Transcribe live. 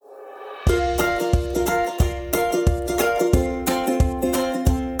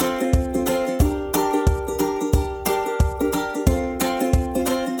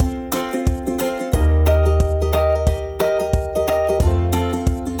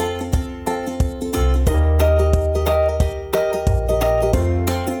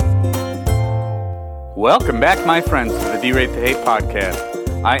Welcome back, my friends, to the D-Rate the Hate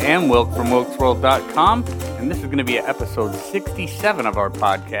podcast. I am Wilk from WilksWorld.com, and this is going to be episode 67 of our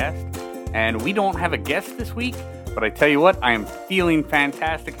podcast. And we don't have a guest this week, but I tell you what, I am feeling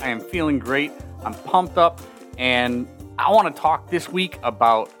fantastic. I am feeling great. I'm pumped up, and I want to talk this week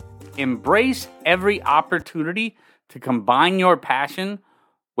about embrace every opportunity to combine your passion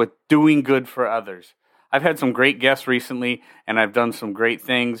with doing good for others. I've had some great guests recently, and I've done some great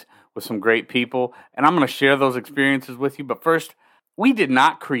things with some great people, and I'm going to share those experiences with you. But first, we did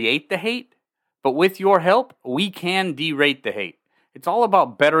not create the hate, but with your help, we can derate the hate. It's all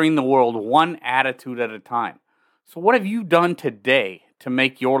about bettering the world one attitude at a time. So what have you done today to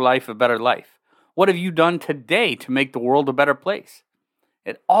make your life a better life? What have you done today to make the world a better place?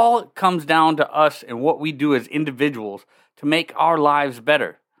 It all comes down to us and what we do as individuals to make our lives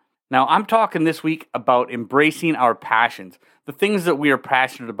better. Now, I'm talking this week about embracing our passions, the things that we are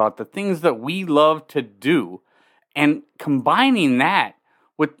passionate about, the things that we love to do, and combining that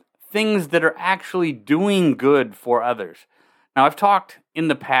with things that are actually doing good for others. Now, I've talked in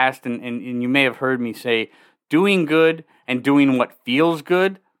the past, and you may have heard me say, doing good and doing what feels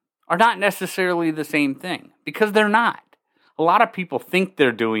good are not necessarily the same thing, because they're not. A lot of people think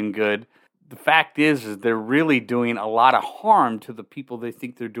they're doing good. The fact is they're really doing a lot of harm to the people they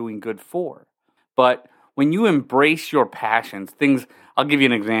think they're doing good for. But when you embrace your passions, I'll give you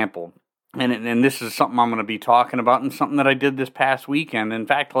an example. And this is something I'm going to be talking about and something that I did this past weekend. In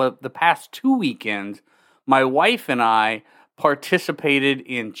fact, the past 2 weekends, my wife and I participated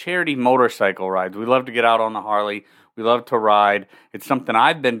in charity motorcycle rides. We love to get out on the Harley. We love to ride. It's something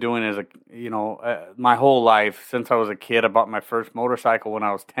I've been doing my whole life since I was a kid. I bought my first motorcycle when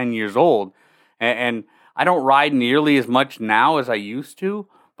I was 10 years old. And I don't ride nearly as much now as I used to,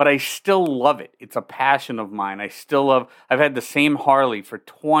 but I still love it. It's a passion of mine. I've had the same Harley for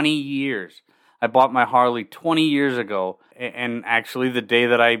 20 years. I bought my Harley 20 years ago. And actually the day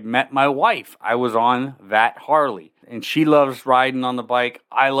that I met my wife, I was on that Harley. And she loves riding on the bike.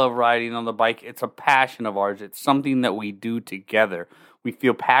 I love riding on the bike. It's a passion of ours. It's something that we do together. We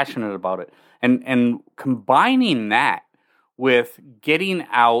feel passionate about it. And combining that with getting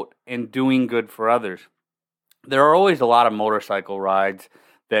out and doing good for others. There are always a lot of motorcycle rides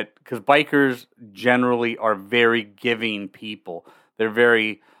because bikers generally are very giving people. They're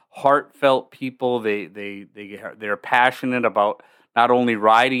very heartfelt people. They're passionate about not only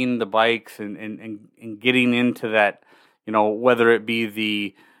riding the bikes and getting into that, whether it be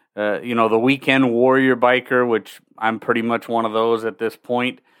the weekend warrior biker, which I'm pretty much one of those at this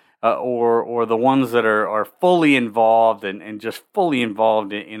point, or the ones that are fully involved and just fully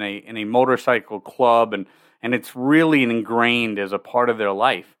involved in a motorcycle club and it's really ingrained as a part of their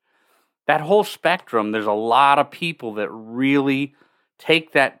life. That whole spectrum, there's a lot of people that really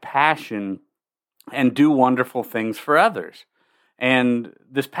take that passion and do wonderful things for others. And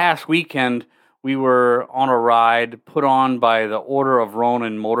this past weekend, we were on a ride put on by the Order of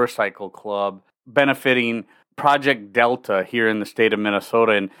Ronin Motorcycle Club, benefiting Project Delta here in the state of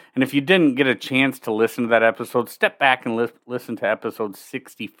Minnesota. And if you didn't get a chance to listen to that episode, step back and listen to episode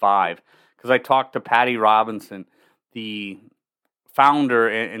 65, because I talked to Patty Robinson, the founder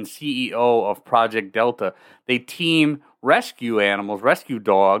and CEO of Project Delta. They team rescue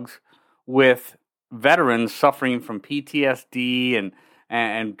dogs, with veterans suffering from PTSD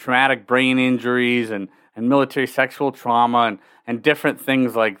and traumatic brain injuries and military sexual trauma and different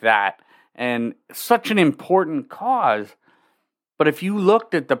things like that. And such an important cause. But if you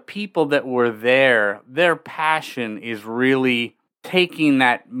looked at the people that were there, their passion is really taking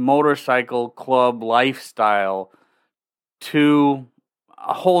that motorcycle club lifestyle to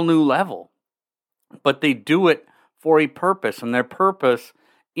a whole new level. But they do it for a purpose, and their purpose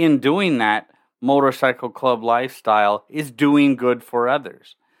in doing that motorcycle club lifestyle is doing good for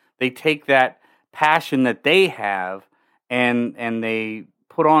others. They take that passion that they have and they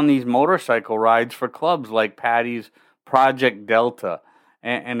put on these motorcycle rides for clubs like Patty's Project Delta.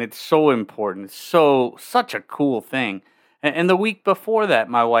 And it's so important. It's such a cool thing. And the week before that,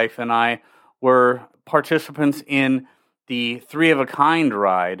 my wife and I were participants in the Three of a Kind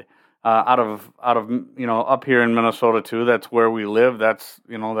ride out of up here in Minnesota too. That's where we live. That's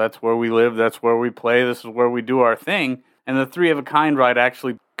where we live. That's where we play. This is where we do our thing. And the Three of a Kind ride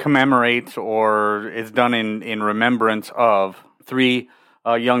actually commemorates or is done in remembrance of three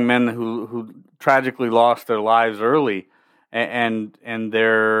young men who tragically lost their lives early, and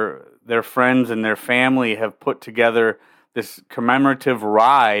their friends and their family have put together this commemorative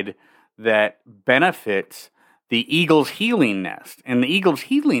ride that benefits the Eagles Healing Nest. And the Eagles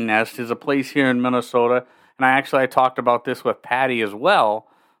Healing Nest is a place here in Minnesota, and I talked about this with Patty as well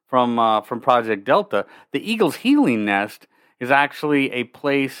from Project Delta. The Eagles Healing Nest is actually a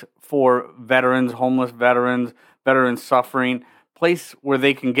place for veterans, homeless veterans, veterans suffering, place where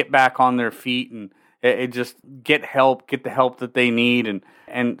they can get back on their feet and it just get the help that they need,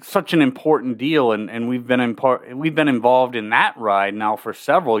 and such an important deal. And we've been involved in that ride now for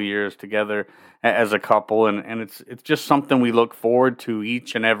several years together as a couple, and it's just something we look forward to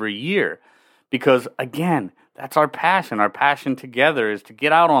each and every year, because again, that's our passion. Our passion together is to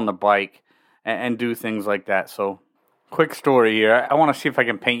get out on the bike and do things like that. So, quick story here. I want to see if I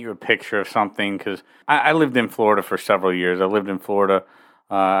can paint you a picture of something, because I lived in Florida for several years. I lived in Florida.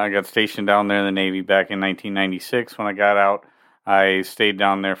 I got stationed down there in the Navy back in 1996. When I got out, I stayed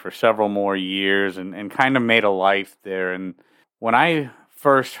down there for several more years and kind of made a life there. And when I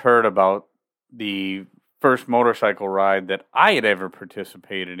first heard about the first motorcycle ride that I had ever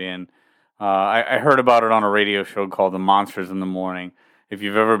participated in, I heard about it on a radio show called The Monsters in the Morning. If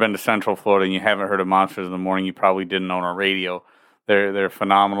you've ever been to Central Florida and you haven't heard of Monsters in the Morning, you probably didn't own a radio. They're a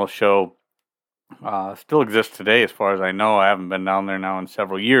phenomenal show. Still exists today, as far as I know. I haven't been down there now in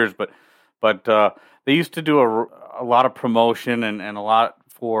several years, but they used to do a lot of promotion and a lot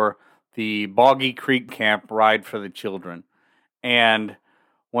for the Boggy Creek Camp Ride for the Children. And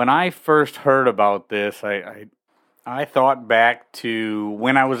when I first heard about this, I thought back to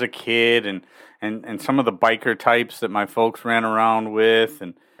when I was a kid and some of the biker types that my folks ran around with,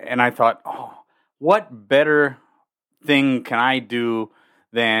 and I thought, oh, what better thing can I do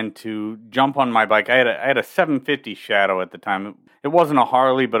than to jump on my bike. I had a 750 Shadow at the time. It wasn't a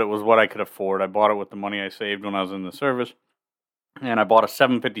Harley, but it was what I could afford. I bought it with the money I saved when I was in the service, and I bought a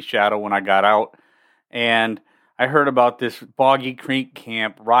 750 Shadow when I got out. And I heard about this Boggy Creek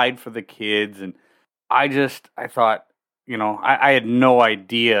Camp Ride for the Kids, and I thought, I had no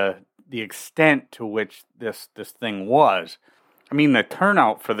idea the extent to which this thing was. I mean, the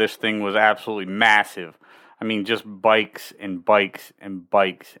turnout for this thing was absolutely massive. I mean, just bikes and bikes and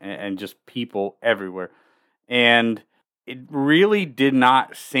bikes and just people everywhere. And it really did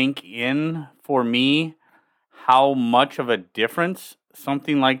not sink in for me how much of a difference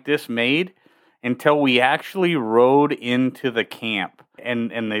something like this made until we actually rode into the camp.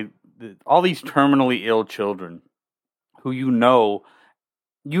 And all these terminally ill children who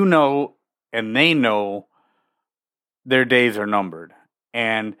and they know their days are numbered.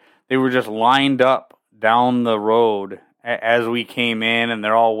 And they were just lined up down the road as we came in, and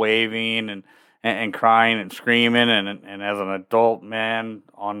they're all waving and crying and screaming. And as an adult man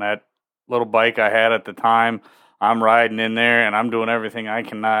on that little bike I had at the time, I'm riding in there and I'm doing everything I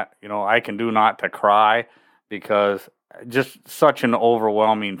can do not to cry, because just such an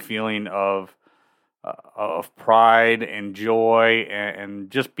overwhelming feeling of pride and joy and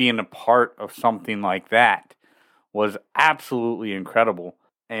just being a part of something like that was absolutely incredible.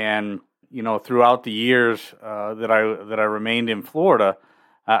 And throughout the years that I remained in Florida,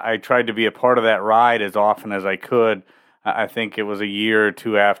 I tried to be a part of that ride as often as I could. I think it was a year or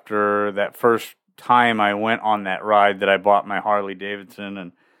two after that first time I went on that ride that I bought my Harley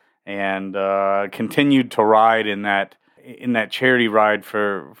Davidson and continued to ride in that charity ride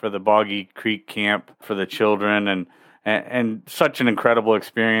for the Boggy Creek Camp for the children, and such an incredible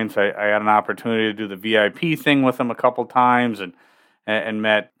experience. I had an opportunity to do the VIP thing with them a couple times and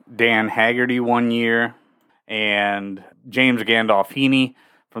met Dan Haggerty one year, and James Gandolfini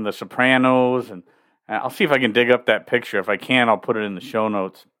from The Sopranos, and I'll see if I can dig up that picture. If I can, I'll put it in the show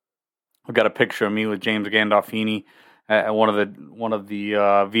notes. I've got a picture of me with James Gandolfini at one of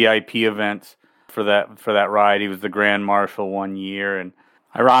the VIP events for that ride. He was the Grand Marshal one year, and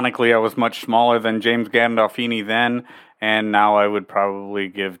ironically, I was much smaller than James Gandolfini then, and now I would probably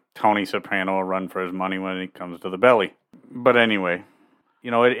give Tony Soprano a run for his money when it comes to the belly. But anyway,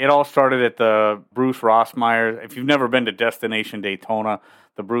 it all started at the Bruce Rossmeyer's. If you've never been to Destination Daytona,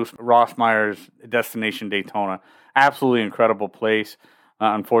 the Bruce Rossmeyer's Destination Daytona, absolutely incredible place.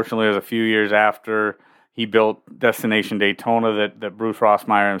 Unfortunately, it was a few years after he built Destination Daytona that Bruce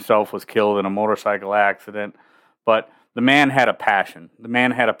Rossmeyer himself was killed in a motorcycle accident. But the man had a passion. The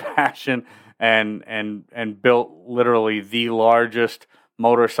man had a passion and built literally the largest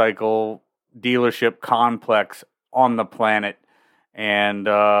motorcycle dealership complex on the planet, and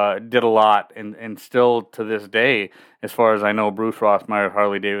did a lot. And still to this day, as far as I know, Bruce Rossmeyer,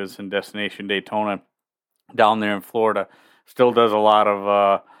 Harley Davidson, Destination Daytona down there in Florida, still does a lot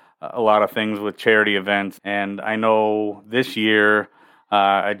of things with charity events. And I know this year,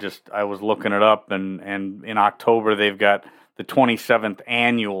 I was looking it up, and in October they've got the 27th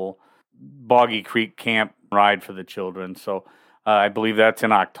annual Boggy Creek Camp Ride for the Children. So I believe that's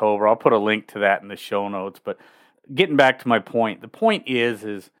in October. I'll put a link to that in the show notes. But getting back to my point, the point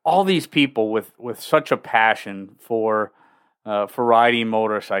is all these people with such a passion for riding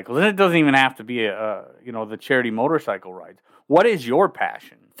motorcycles, and it doesn't even have to be the charity motorcycle rides. What is your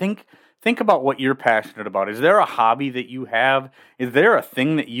passion? Think about what you're passionate about. Is there a hobby that you have? Is there a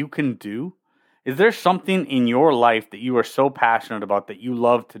thing that you can do? Is there something in your life that you are so passionate about that you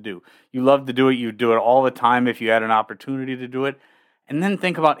love to do? You love to do it. You do it all the time if you had an opportunity to do it. And then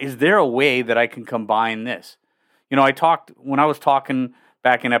think about, is there a way that I can combine this? When I was talking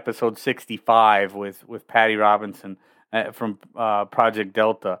back in episode 65 with Patty Robinson from Project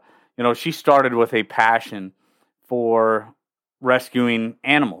Delta. She started with a passion for rescuing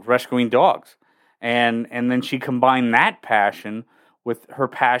animals, rescuing dogs. And then she combined that passion with her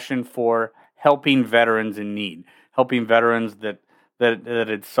passion for helping veterans in need, helping veterans that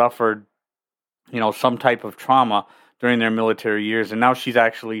had suffered, some type of trauma during their military years. And now she's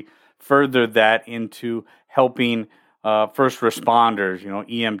actually furthered that into helping first responders,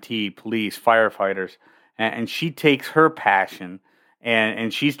 EMT, police, firefighters. And she takes her passion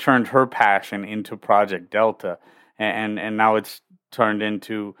and she's turned her passion into Project Delta. And now it's turned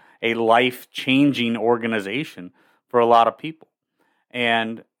into a life-changing organization for a lot of people.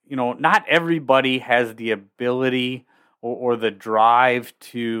 And, not everybody has the ability or the drive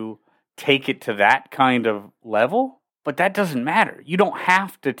to take it to that kind of level, but that doesn't matter. You don't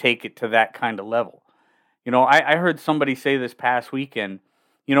have to take it to that kind of level. I heard somebody say this past weekend,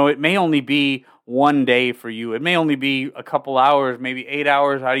 it may only be one day for you. It may only be a couple hours, maybe 8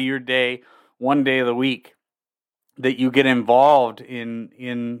 hours out of your day, one day of the week, that you get involved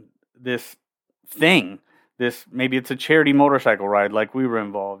in this thing. Maybe it's a charity motorcycle ride like we were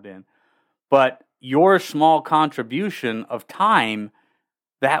involved in. But your small contribution of time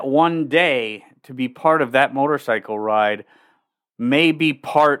that one day to be part of that motorcycle ride may be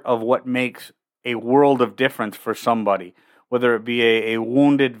part of what makes a world of difference for somebody, whether it be a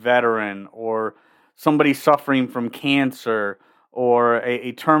wounded veteran or somebody suffering from cancer or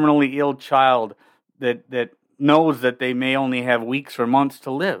a terminally ill child that knows that they may only have weeks or months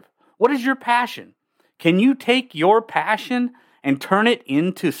to live. What is your passion? Can you take your passion and turn it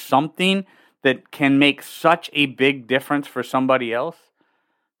into something that can make such a big difference for somebody else?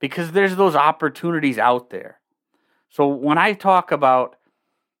 Because there's those opportunities out there. So when I talk about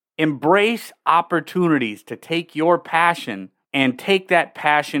embrace opportunities to take your passion and take that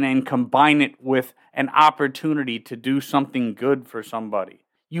passion and combine it with an opportunity to do something good for somebody,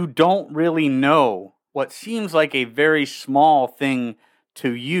 you don't really know what seems like a very small thing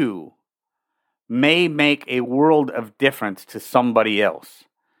to you may make a world of difference to somebody else.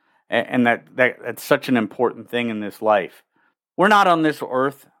 And that's such an important thing in this life. We're not on this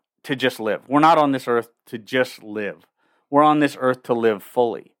earth to just live. We're not on this earth to just live. We're on this earth to live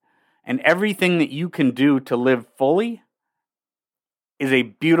fully. And everything that you can do to live fully is a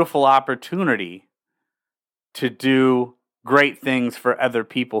beautiful opportunity to do great things for other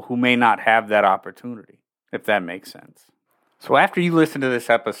people who may not have that opportunity, if that makes sense. So after you listen to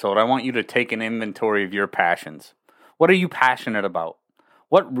this episode, I want you to take an inventory of your passions. What are you passionate about?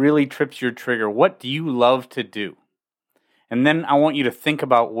 What really trips your trigger? What do you love to do? And then I want you to think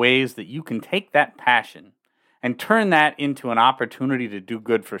about ways that you can take that passion and turn that into an opportunity to do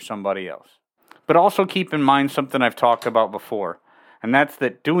good for somebody else. But also keep in mind something I've talked about before, and that's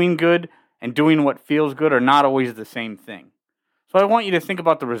that doing good and doing what feels good are not always the same thing. So I want you to think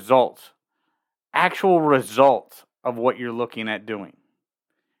about the results, actual results of what you're looking at doing.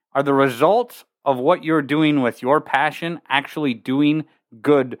 Are the results of what you're doing with your passion actually doing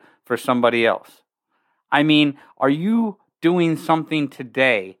good for somebody else? I mean, are you doing something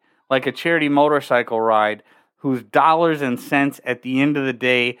today, like a charity motorcycle ride, whose dollars and cents at the end of the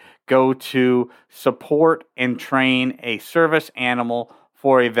day go to support and train a service animal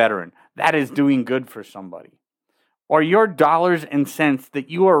for a veteran? That is doing good for somebody. Or your dollars and cents that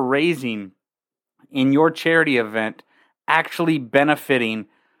you are raising in your charity event actually benefiting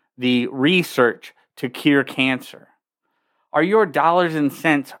the research to cure cancer? Are your dollars and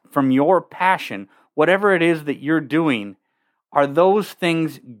cents from your passion, whatever it is that you're doing, are those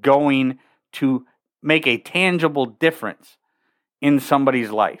things going to make a tangible difference in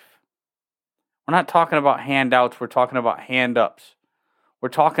somebody's life? We're not talking about handouts, we're talking about hand-ups. We're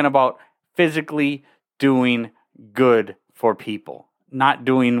talking about physically doing good for people, not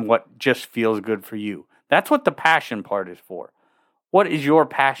doing what just feels good for you. That's what the passion part is for. What is your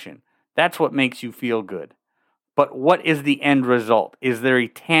passion? That's what makes you feel good. But what is the end result? Is there a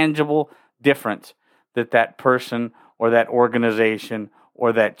tangible difference that person or that organization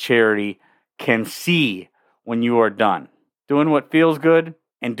or that charity can see when you are done? Doing what feels good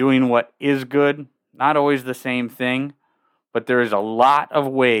and doing what is good Not always the same thing, but there is a lot of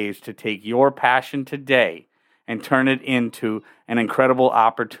ways to take your passion today and turn it into an incredible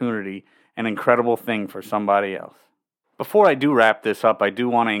opportunity, an incredible thing for somebody else. Before I do wrap this up, I do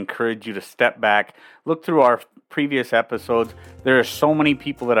want to encourage you to step back, look through our previous episodes. There are so many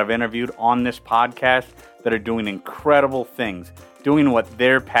people that I've interviewed on this podcast that are doing incredible things, doing what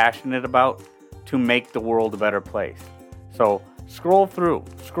they're passionate about to make the world a better place. So scroll through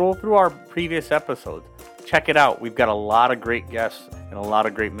our previous episodes. Check it out. We've got a lot of great guests and a lot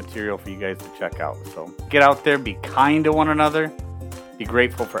of great material for you guys to check out. So get out there, be kind to one another, be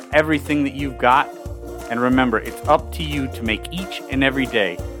grateful for everything that you've got, and remember, it's up to you to make each and every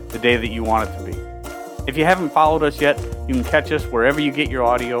day the day that you want it to be. If you haven't followed us yet, you can catch us wherever you get your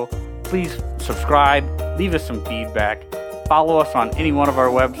audio. Please subscribe, leave us some feedback, follow us on any one of our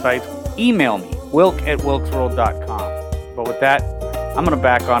websites, email me, wilk@wilksworld.com. But with that, I'm going to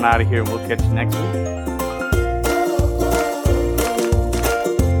back on out of here and we'll catch you next week.